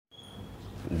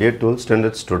Dear 12th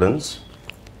standard students,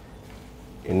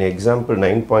 in example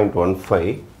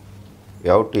 9.15, you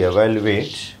have to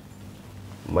evaluate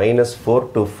minus 4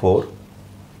 to 4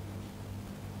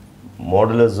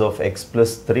 modulus of x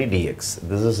plus 3 dx.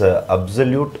 This is an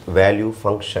absolute value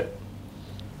function.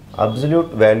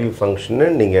 Absolute value function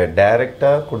நீங்க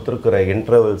டைரக்டா கொடுத்திருக்கிற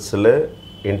இன்டர்வல்ஸ்ல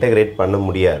integrate பண்ண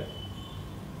முடியாது.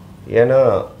 ஏன்னா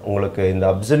உங்களுக்கு இந்த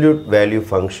absolute value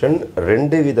function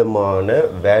ரெண்டு விதமான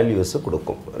வேல்யூஸ்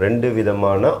கொடுக்கும், ரெண்டு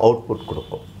விதமான அவுட்புட்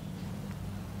கொடுக்கும்.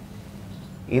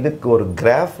 இதுக்கு ஒரு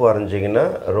கிராஃப் வரைஞ்சிங்கன்னா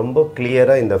ரொம்ப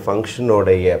கிளியராக இந்த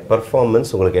ஃபங்க்ஷனோடைய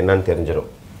பெர்ஃபார்மன்ஸ் உங்களுக்கு என்னன்னு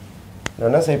தெரிஞ்சிடும். நான்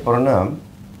என்ன செய்ய போகிறேன்னா,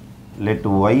 let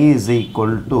y is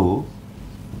equal to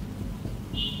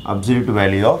absolute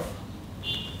value of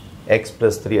x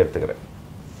plus 3 எடுத்துக்கிறேன்.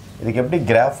 இதுக்கு எப்படி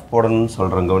கிராஃப் போடணும்னு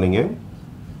சொல்கிறேன் கவனிங்க.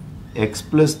 x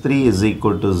plus 3 is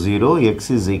equal to 0, x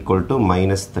is equal to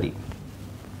minus 3.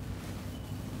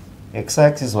 x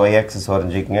axis y axis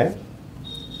வரைஞ்சிக்கங்க.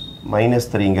 minus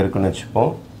 3 இங்கே இருக்குன்னு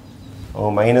வச்சுப்போம்.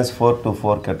 minus 4 to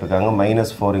 4 கேட்டிருக்காங்க.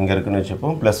 minus 4 இங்கே இருக்குன்னு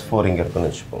வச்சுப்போம். plus 4 இங்கே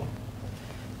இருக்குன்னு வச்சுப்போம்.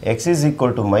 x is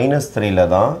equal to minus 3ல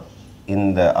தான்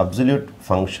இந்த absolute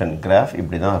function graph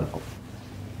இப்படி தான் இருக்கும்.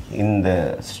 இந்த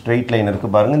straight line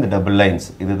இருக்கு பாருங்க, இந்த double lines,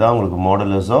 இதுதான் உங்களுக்கு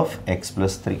modulus of x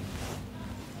plus 3.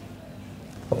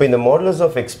 அப்போ இந்த modulus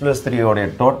of x plus 3 உடைய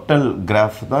total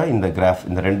graph தான் இந்த graph.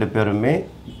 இந்த ரெண்டு பேருமே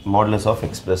modulus of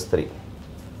x plus 3.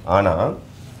 ஆனால்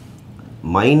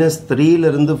minus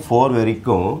 3லிருந்து 4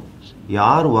 வரைக்கும்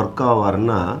யார் work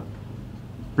ஆவார்னா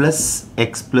plus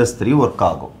x plus 3 work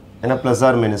ஆகும். ஏன்னா ப்ளஸ்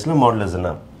ஆர் மைனஸில் மாடுலஸ்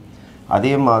என்ன.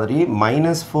 அதே மாதிரி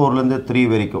மைனஸ் 4லேருந்து 3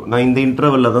 வரைக்கும் நான் இந்த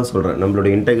இன்டர்வலில் தான் சொல்கிறேன்,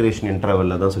 நம்மளுடைய இன்டகிரேஷன்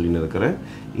இன்டர்வலில் தான் சொல்லின்னு இருக்கிறேன்.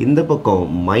 இந்த பக்கம்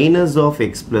மைனஸ் ஆஃப்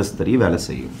எக்ஸ் ப்ளஸ் 3 வேலை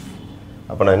செய்யும்.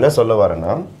 அப்போ நான் என்ன சொல்ல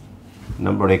வரேன்னா,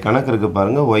 நம்மளுடைய கணக்கு இருக்குது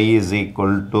பாருங்கள், y is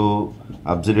equal to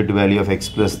absolute value of x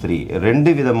plus 3 ரெண்டு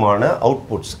விதமான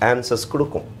அவுட்புட்ஸ் ஆன்சர்ஸ்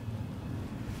கொடுக்கும்.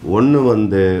 ஒன்று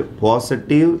வந்து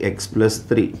பாசிட்டிவ் எக்ஸ் ப்ளஸ்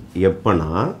 3 எப்போனா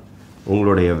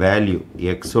உங்களுடைய வேல்யூ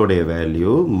எக்ஸோடைய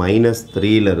வேல்யூ மைனஸ்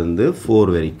 3லேருந்து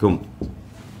 4 வரைக்கும்,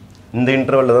 இந்த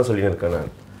இன்டர்வலில் தான் சொல்லியிருக்கேன்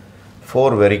நான்,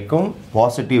 4 வரைக்கும்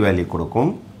பாசிட்டிவ் வேல்யூ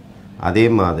கொடுக்கும். அதே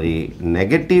மாதிரி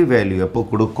நெகட்டிவ் வேல்யூ எப்போ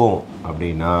கொடுக்கும்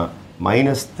அப்படின்னா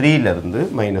minus 3லேருந்து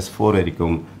minus 4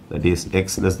 வரைக்கும், that is x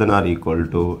less than or equal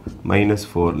to minus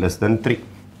 4 less than 3,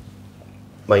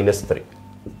 minus 3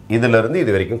 இதிலிருந்து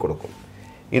இது வரைக்கும் கொடுக்கும்.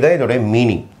 இதான் இதோடைய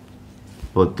மீனிங்.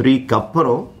 இப்போ 3க்கு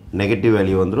அப்புறம் நெகட்டிவ்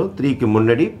வேல்யூ வந்துடும், 3க்கு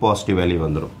முன்னாடி பாசிட்டிவ் வேல்யூ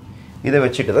வந்துடும். இதை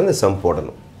வச்சுட்டு தான் இந்த சம்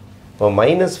போடணும். இப்போ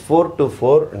minus 4 to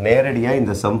 4 நேரடியாக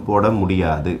இந்த சம் போட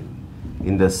முடியாது.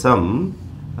 இந்த சம்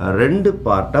ரெண்டு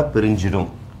பார்ட்டாக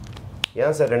பிரிஞ்சிடும்.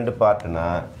 ஏன் சார் ரெண்டு பார்ட்னா,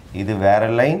 இது வேற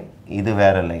லைன், இது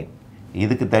வேற லைன்,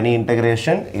 இதுக்கு தனி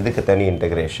இன்டகிரேஷன், இதுக்கு தனி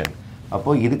இன்டகிரேஷன்.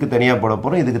 அப்போது இதுக்கு தனியாக போட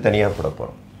போகிறோம், இதுக்கு தனியாக போட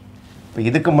போகிறோம். இப்போ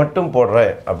இதுக்கு மட்டும்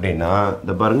போடுறேன் அப்படின்னா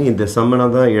இந்த பாருங்கள், இந்த சம்மனை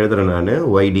தான் எழுதுகிறேன் நான்,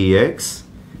 y dx,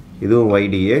 இதுவும் y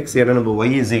dx. ஏன்னா நம்ம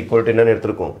y is equal to என்னென்னு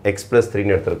எடுத்துருக்கோம், x plus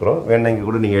 3ன்னு எடுத்துருக்கிறோம். வேணா இங்கே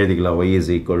கூட நீங்கள் எழுதிக்கலாம், y is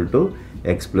equal to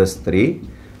x plus 3.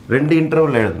 ரெண்டு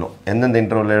இன்டர்வல் எழுதணும். எந்தெந்த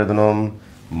இன்டர்வல் எழுதணும்,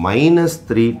 minus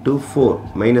 3 to 4,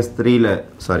 minus 3ல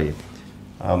sorry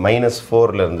minus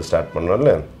 4லேருந்து start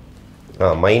பண்ணோம்ல,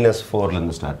 minus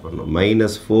 4லேருந்து ஸ்டார்ட் பண்ணோம்.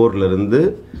 minus 4லேருந்து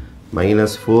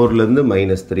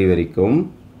minus 3 வரைக்கும்,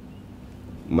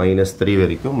 minus 3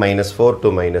 வரைக்கும், minus 4 to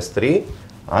minus 3,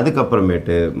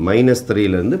 அதுக்கப்புறமேட்டு மைனஸ்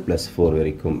 3லேருந்து ப்ளஸ் 4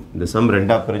 வரைக்கும். இந்த சம்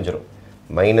ரெண்டாக பிரிஞ்சிடும்.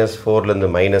 minus 4லேருந்து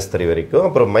minus 3 வரைக்கும்,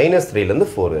 அப்புறம் minus 3லேருந்து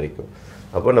 4 வரைக்கும்.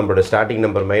 அப்போ நம்மளோட starting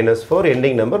number minus 4,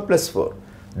 ending number plus 4.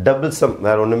 Double some,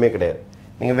 வேறு ஒன்றுமே கிடையாது.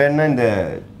 நீங்கள் வேணால் இந்த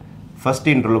ஃபஸ்ட்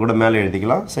இன்டர்வல் கூட மேலே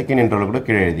எழுதிக்கலாம், செகண்ட் இன்டர்வல் கூட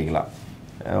கீழே எழுதிக்கலாம்.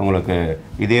 உங்களுக்கு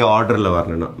இதே ஆர்டரில்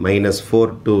வரணும்னா minus 4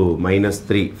 to minus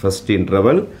 3 first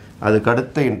interval, அதுக்கு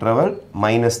அடுத்த இன்டர்வல்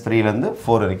minus 3லேருந்து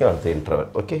 4 வரைக்கும் அடுத்த இன்டர்வல்.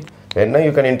 ஓகே, வேணா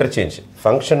யூ கேன் இன்டர்சேஞ்ச்.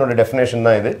 ஃபங்க்ஷனோட டெஃபினேஷன்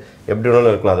தான் இது, எப்படி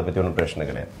வேணாலும் இருக்கலாம், அதை பற்றி ஒன்றும் பிரச்சனை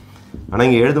கிடையாது. ஆனால்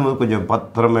இங்கே எழுதும்போது கொஞ்சம்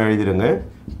பத்திரமாக எழுதிடுங்க.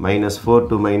 minus 4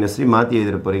 to minus 3 மாற்றி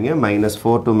எழுதிட போகிறீங்க. minus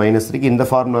 4 to minus 3க்கு இந்த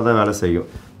ஃபார்முலா தான் வேலை செய்யும்.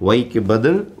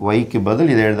 yக்கு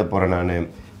பதில் இதை எழுத போகிறேன் நான்,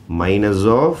 minus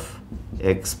of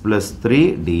x plus 3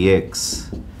 dx.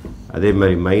 அதே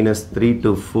மாதிரி minus 3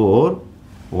 to 4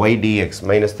 y dx,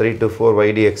 minus 3 to 4 y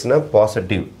dxனா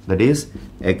positive, that is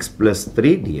x plus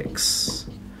 3 dx.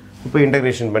 இப்போ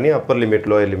இன்டகிரேஷன் பண்ணி அப்பர் லிமிட்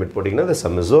லோயர் லிமிட் போட்டிங்கன்னா the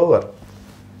sum is over.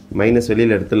 Minus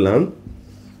வெளியில் எடுத்துடலாம்.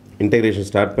 இன்டகிரேஷன்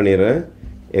ஸ்டார்ட் பண்ணிடுறேன்.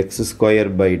 x square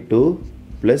by 2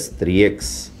 plus 3x,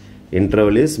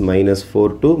 interval is minus 4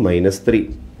 to minus 3.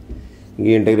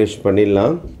 இங்கே integration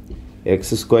பண்ணிடலாம். x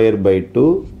square by 2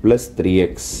 plus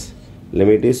 3x,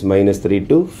 limit is minus 3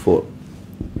 to 4.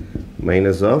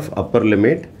 Minus of upper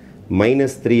limit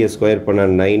minus 3 square பண்ண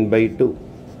 9 by 2.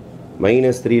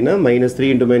 minus 3 na minus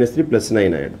 3 into minus 3 plus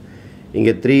 9 ஆயிடும்.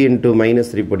 இங்கே 3 into minus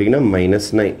 3 போட்டிங்கன்னா minus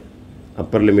 9.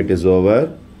 Upper limit is over.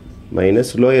 Minus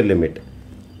lower limit.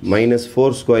 Minus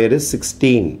 4 square is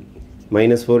 16.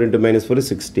 Minus 4 into minus 4 is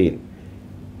 16.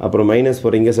 அப்புறம் minus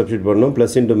 4 இங்கே substitute பண்ணணும்.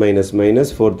 Plus into minus minus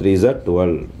 4 3s are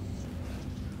 12.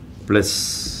 Plus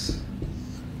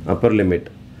upper limit.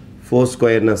 4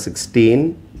 square na 16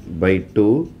 by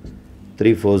 2.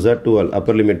 3 4s are 12.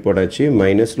 Upper limit போட்டாச்சு.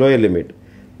 Minus lower limit.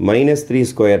 Minus 3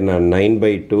 square na 9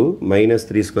 by 2. Minus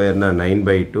 3 square na 9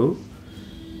 by 2.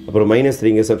 அப்புறம் minus 3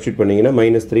 இங்கே substitute பண்ணிங்கன்னா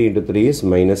minus 3 into 3 is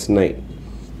minus 9.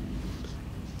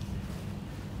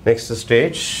 Next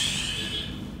stage.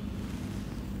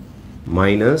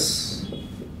 Minus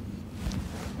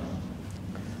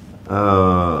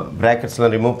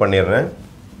bracketsலாம் remove பண்ணிடுறேன்.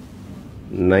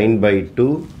 9 by 2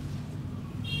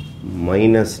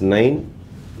 minus 9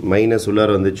 minus உள்ளார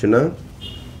வந்துச்சுன்னா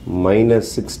minus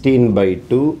 16 by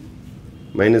 2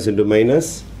 minus into minus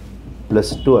plus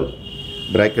 12.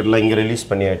 bracketலாம் இங்கே release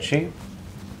பண்ணியாச்சு.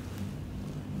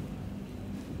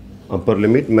 upper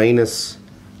limit minus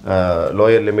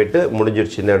lower limit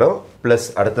முடிஞ்சிருச்சு இந்த இடம். ப்ளஸ்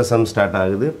அடுத்த சம் ஸ்டார்ட்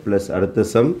ஆகுது. ப்ளஸ் அடுத்த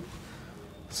some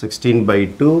 16 by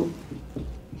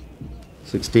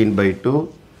 2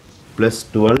 plus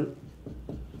 12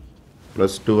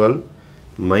 plus 12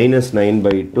 minus 9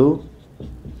 by 2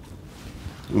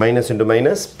 minus into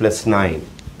minus plus 9.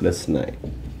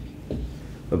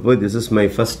 அப்போ this is my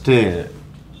first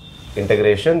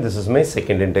integration, this is my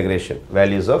second integration.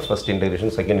 Values of first integration,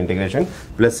 second integration.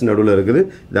 Plus நடுவில் இருக்குது.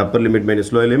 The upper limit minus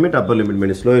lower limit, upper limit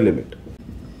minus lower limit.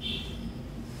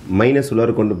 Minus உள்ளார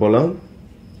கொண்டு போகலாம்.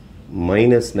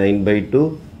 Minus 9 by 2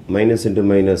 minus into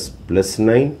minus plus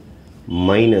 9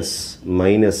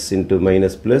 minus into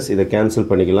minus plus. இதை cancel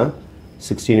பண்ணிக்கலாம்.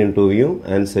 16 into வியும்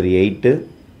answer 8.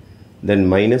 Then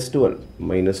minus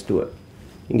 12.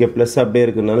 இங்கே plus அப்படியே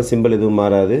இருக்கிறதுனால சிம்பிள் எதுவும்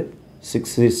மாறாது.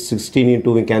 16 into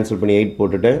we cancel பண்ணி 8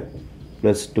 போட்டுட்டேன்.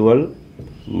 plus 12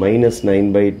 minus 9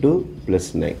 by 2 plus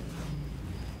 9.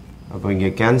 அப்போ இங்கே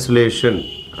cancellation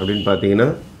அப்படின்னு பார்த்தீங்கன்னா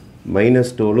minus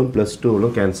 12 plus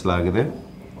 2 cancel ஆகுது.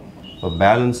 இப்போ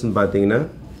பேலன்ஸ்னு பார்த்தீங்கன்னா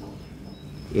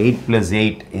 8 plus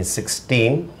 8 is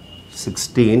 16.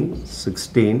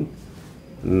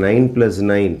 9 plus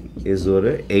 9 is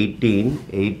ஒரு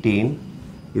 18.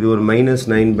 இது ஒரு minus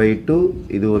 9 by 2,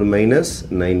 இது ஒரு minus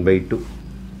 9 by 2.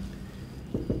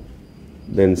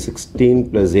 Then 16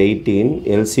 plus 18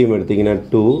 LCM எடுத்தீங்கன்னா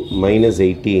 2 minus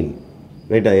 18.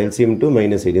 Right, LCM 2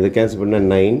 minus 8. இதை cancel பண்ணா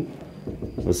 9.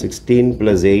 16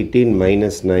 plus 18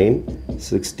 minus 9.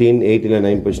 16 8 ல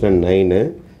 9 போச்சுன்னா 9.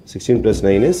 16 plus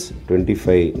 9 is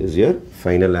 25 is your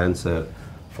final answer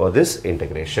for this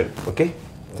integration. Okay,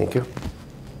 thank you.